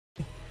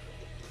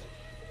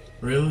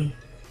Really?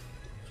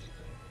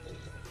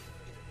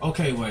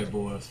 Okay, white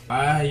boys.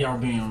 Why y'all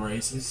being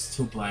racist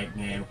to black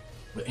men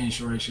with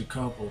interracial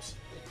couples?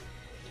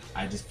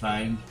 I just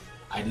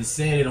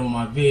said it on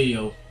my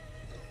video.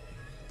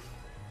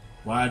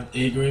 Why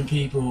ignorant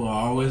people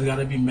always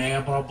gotta be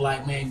mad about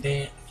black men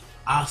dead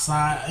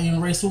outside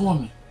interracial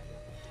woman?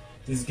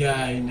 This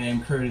guy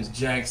named Curtis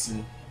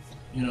Jackson,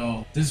 you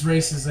know, this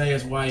racist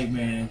ass white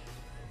man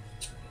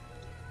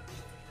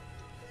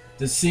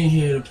just sitting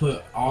here to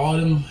put all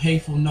them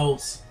hateful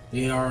notes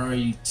they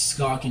already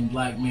stalking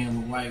black men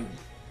with white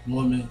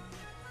women,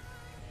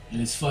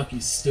 and it's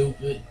fucking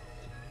stupid.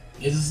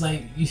 It's just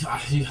like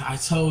I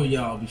told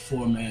y'all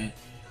before, man.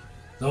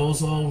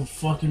 Those old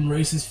fucking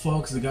racist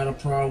folks that got a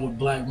problem with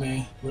black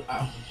men with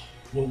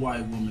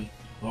white women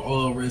or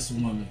all racial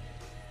women.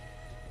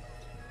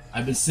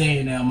 I've been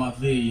saying that in my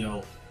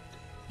video,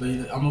 but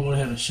I'm gonna go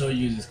ahead and show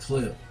you this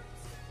clip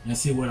and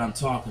see what I'm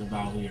talking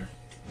about here.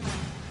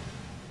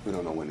 We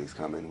don't know when he's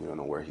coming. We don't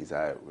know where he's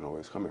at. We don't know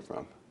where he's coming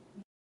from.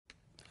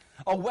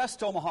 A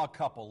West Omaha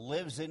couple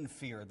lives in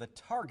fear, the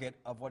target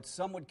of what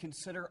some would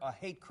consider a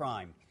hate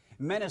crime.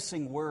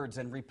 Menacing words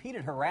and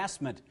repeated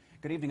harassment.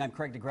 Good evening, I'm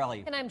Craig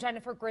DeGrelli. And I'm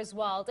Jennifer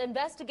Griswold.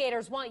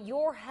 Investigators want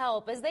your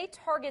help as they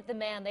target the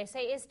man they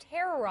say is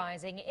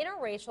terrorizing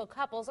interracial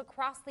couples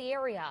across the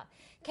area.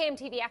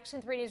 KMTV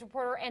Action 3 News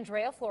reporter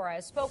Andrea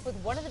Flores spoke with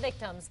one of the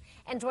victims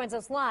and joins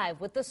us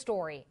live with the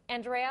story.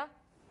 Andrea?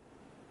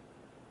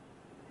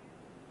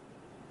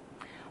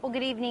 Well,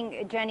 good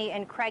evening, Jenny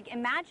and Craig.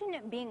 Imagine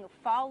being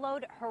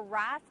followed,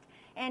 harassed,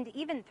 and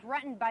even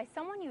threatened by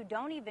someone you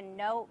don't even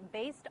know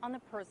based on the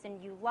person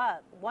you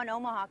love. One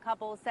Omaha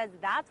couple says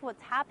that's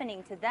what's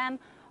happening to them,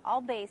 all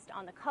based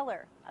on the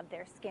color of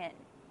their skin.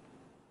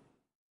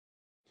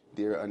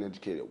 Dear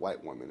uneducated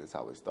white woman is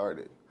how it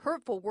started.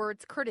 Hurtful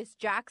words Curtis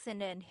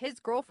Jackson and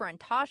his girlfriend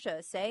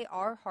Tasha say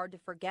are hard to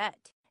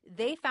forget.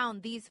 They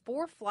found these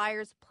 4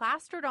 flyers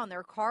plastered on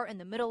their car in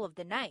the middle of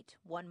the night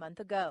 1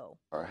 month ago.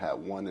 I had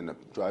one in the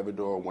driver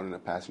door, one in the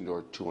passenger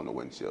door, 2 on the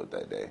windshield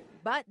that day.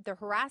 But the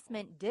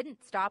harassment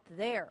didn't stop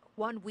there.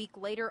 1 week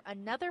later,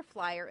 another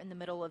flyer in the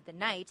middle of the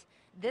night.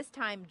 This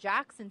time,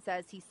 Jackson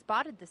says he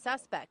spotted the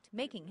suspect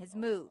making his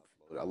move.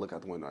 I look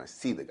out the window and I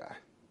see the guy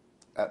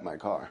at my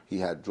car. He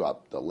had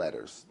dropped the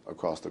letters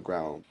across the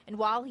ground. And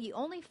while he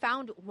only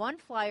found 1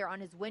 flyer on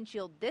his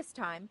windshield this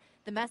time,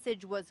 the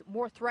message was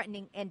more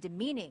threatening and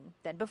demeaning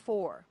than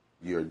before.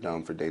 You're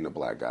dumb for dating a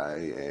black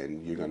guy,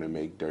 and you're going to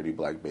make dirty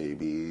black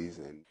babies.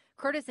 And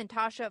Curtis and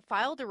Tasha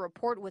filed a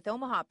report with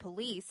Omaha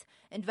police.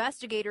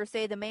 Investigators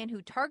say the man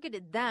who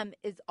targeted them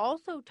is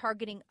also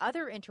targeting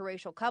other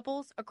interracial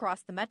couples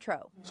across the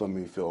metro. So it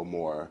made me feel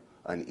more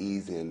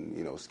uneasy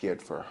and,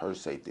 scared for her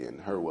safety and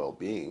her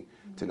well-being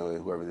to know that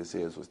whoever this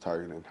is was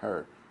targeting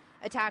her.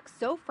 Attacks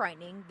so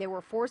frightening, they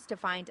were forced to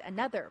find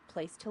another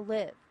place to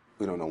live.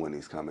 We don't know when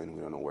he's coming.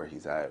 We don't know where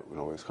he's at. We don't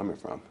know where he's coming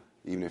from.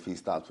 Even if he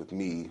stops with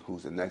me,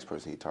 who's the next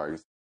person he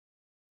targets?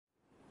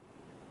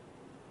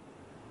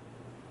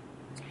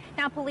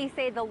 Now, police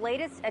say the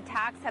latest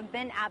attacks have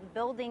been at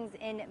buildings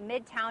in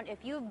Midtown. If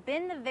you've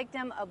been the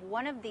victim of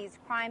one of these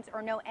crimes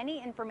or know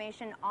any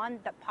information on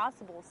the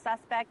possible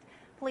suspect,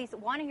 police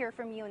want to hear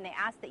from you, and they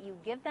ask that you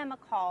give them a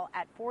call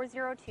at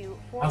 402-444-5.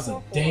 That's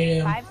a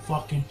damn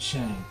fucking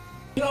shame.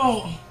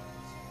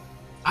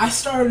 I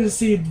started to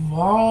see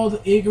all the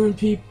ignorant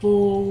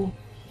people,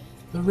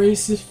 the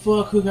racist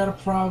fuck who got a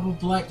problem with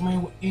black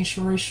man with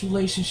interracial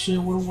relationship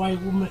with a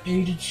white woman,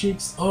 Asian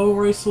chicks, all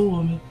racial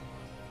women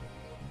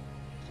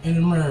in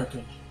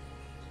America.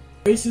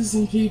 Racists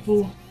and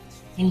people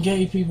and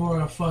gay people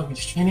are fucking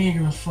and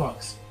ignorant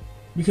fucks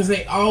because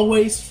they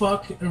always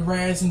fuck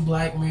harassing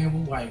black men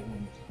with white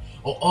women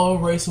or all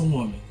racial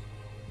women,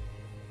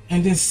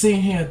 and then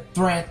sitting here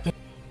threatening.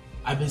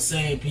 I've been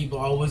saying people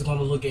are always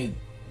gonna look at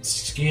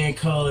skin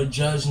color,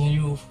 judging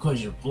you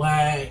because you're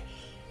black.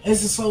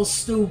 This is so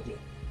stupid.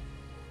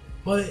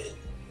 But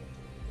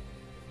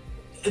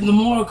the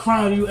more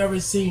crime you ever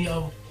see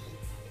of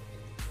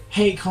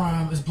hate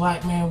crime is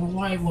black man with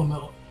white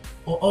woman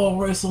or all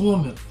racial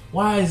woman.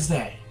 Why is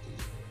that?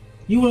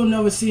 You will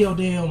never see a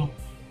damn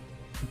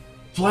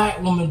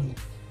black woman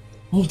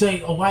who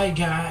date a white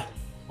guy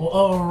or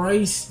all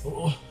race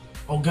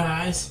or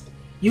guys.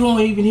 You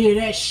won't even hear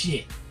that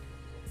shit.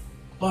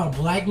 But a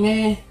black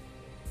man?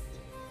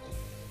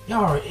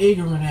 Y'all are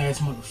ignorant ass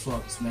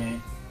motherfuckers,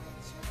 man.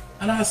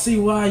 And I see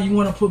why you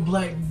want to put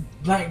black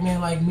men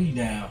like me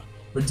down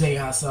for dating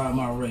outside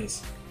my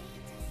race.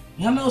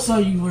 And I know some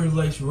of you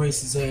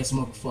racist ass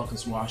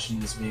motherfuckers watching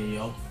this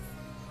video.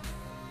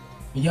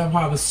 And y'all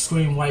probably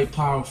scream white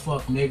power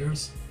fuck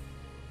niggers.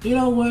 You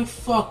know what?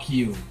 Fuck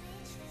you.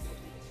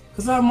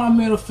 Cause my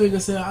middle figure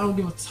said I don't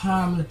give a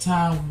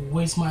time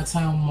waste my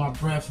time with my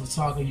breath for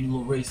talking to you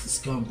little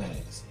racist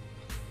scumbags.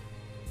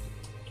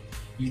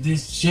 You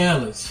this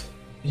jealous.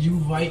 You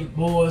white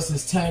boys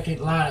is attacking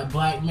a lot of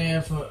black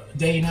men for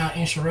dating out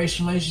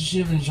interracial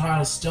relationship and trying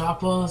to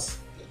stop us.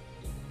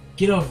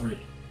 Get over it.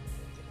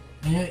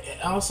 And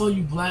also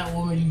you black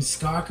women, you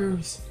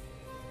stalkers.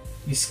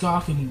 You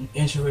stalking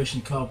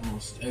interracial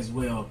couples as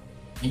well.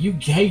 And you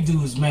gay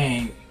dudes,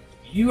 man,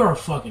 you are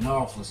fucking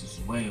awfuls as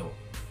well.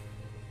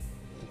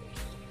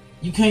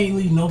 You can't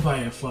leave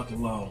nobody the fuck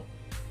alone.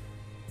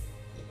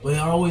 But they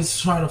always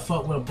try to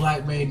fuck with a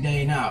black man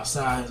dating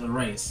outside of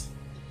race.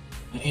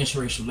 An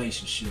interracial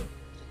relationship.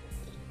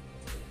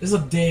 It's a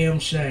damn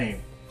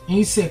shame. And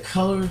you said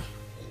color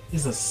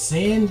is a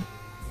sin?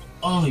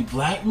 Only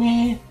black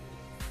man?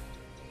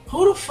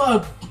 Who the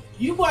fuck?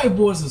 You white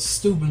boys are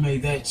stupid,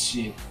 made that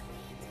shit.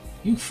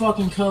 You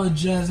fucking colored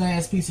jazz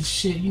ass piece of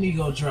shit. You need to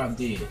go drop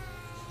dead.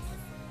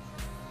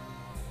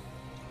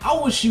 I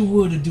wish you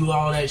would do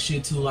all that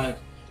shit to like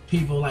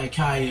people like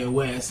Kanye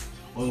West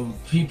or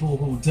people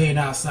who date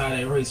outside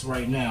that race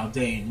right now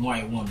dating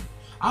white women.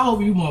 I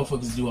hope you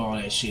motherfuckers do all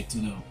that shit to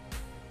them.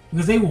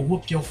 Because they will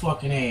whoop your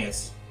fucking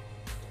ass.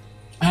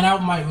 And I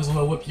might as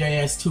well whip your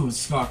ass too as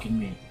stalking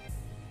me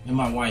and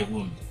my white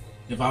woman.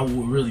 If I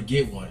would really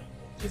get one.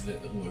 Is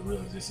that what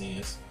really this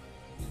is?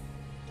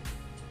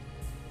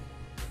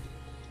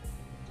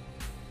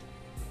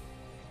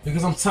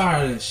 Because I'm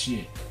tired of this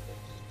shit.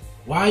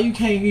 Why you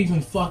can't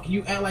even fuck?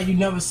 You act like you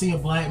never seen a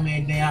black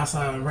man dance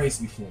outside of the race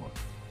before.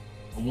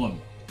 A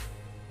woman.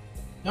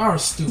 Y'all are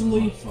stupid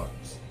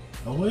motherfuckers.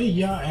 The way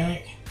y'all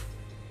act,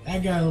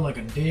 that guy look like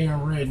a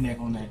damn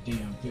redneck on that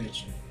damn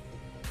picture.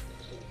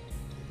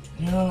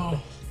 You know,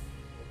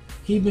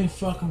 he been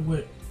fucking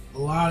with a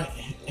lot of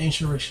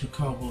interracial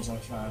couples. I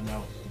found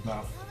out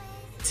about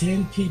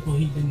 10 people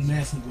he been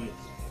messing with.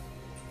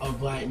 A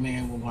black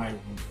man with white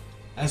woman.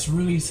 That's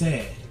really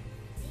sad.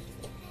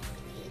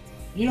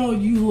 You know,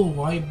 you little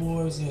white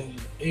boys and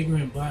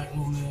ignorant black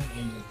women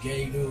and your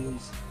gay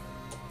dudes,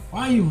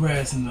 why are you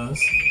harassing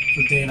us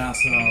for dating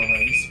outside our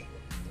race?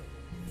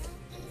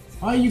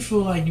 Why you feel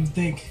like you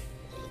think,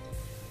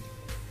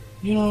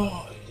 you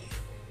know,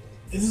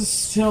 it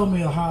just tell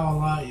me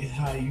how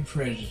you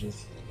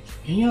prejudice.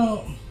 And you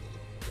know,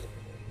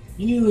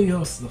 you need to leave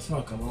us the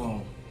fuck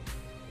alone.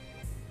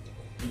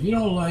 If you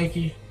don't like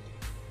it,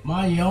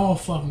 mind your own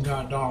fucking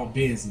goddamn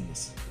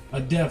business. A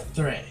death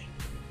threat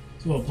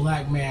to a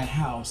black man's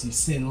house and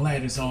sending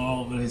letters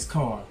all over his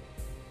car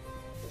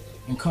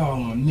and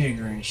calling him a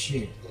nigger and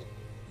shit.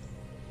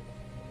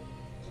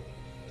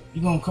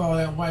 You gonna call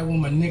that white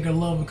woman a nigger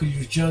lover because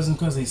you judging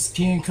because of his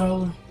skin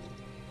color?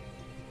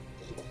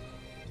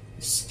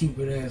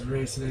 Stupid ass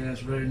racist ass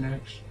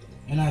rednecks.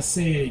 And I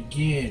say it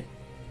again.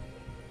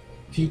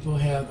 People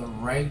have the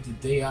right to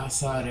date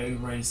outside of their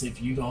race.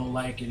 If you don't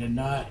like it or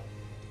not,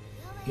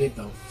 get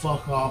the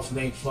fuck off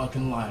their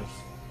fucking life.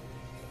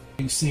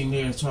 You sitting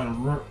there trying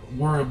to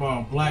worry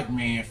about a black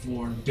man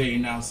for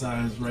dating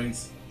outside his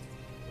race.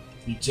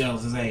 You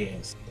jealous as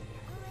ass.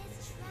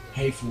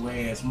 Hateful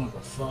ass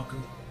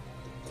motherfucker.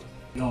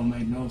 It don't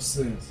make no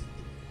sense.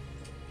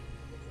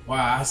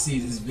 Why I see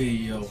this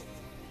video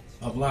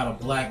of a lot of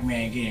black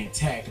men getting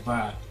attacked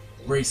by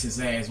a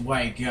racist ass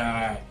white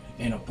guy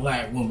and a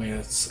black woman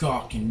that's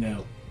stalking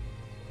them.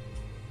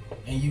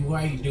 And you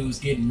white dudes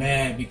getting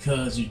mad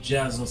because you're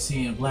jealous of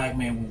seeing a black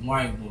man with a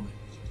white woman.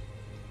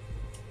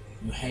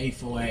 You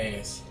hateful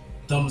ass.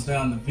 Thumbs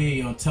down the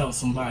video and tell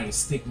somebody to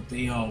stick with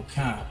their own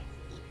kind.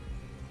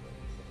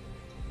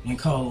 And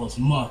call us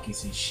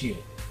monkeys and shit.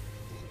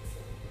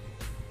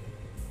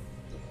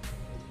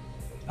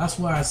 That's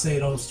why I say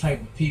those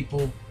type of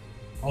people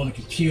on the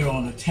computer,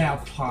 on the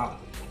tablet,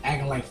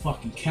 acting like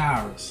fucking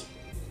cowards.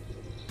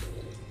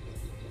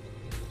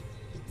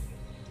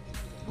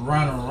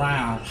 Running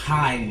around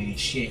hiding and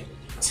shit.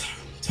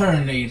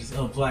 Terminators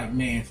of black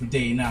man for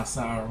dating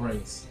outside our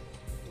race.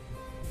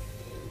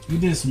 You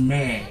just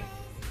mad,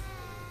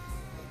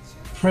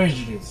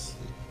 prejudiced,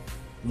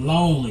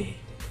 lonely,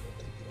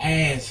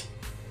 ass,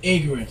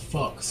 ignorant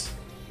fucks.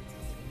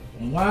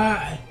 And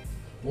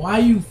why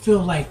you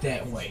feel like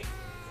that way?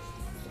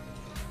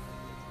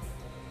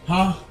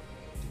 Huh?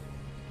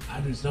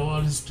 I just don't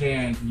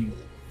understand you.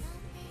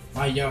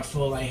 Why y'all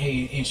feel like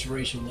hating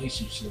interracial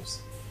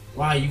relationships?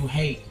 Why you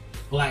hate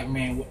black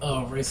men with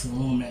other race of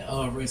women,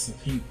 other race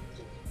of people?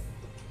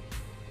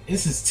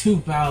 This is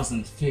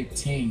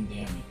 2015,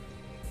 damn it.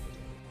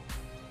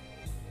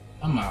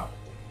 I'm out.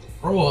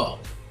 Grow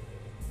up,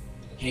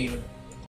 hater.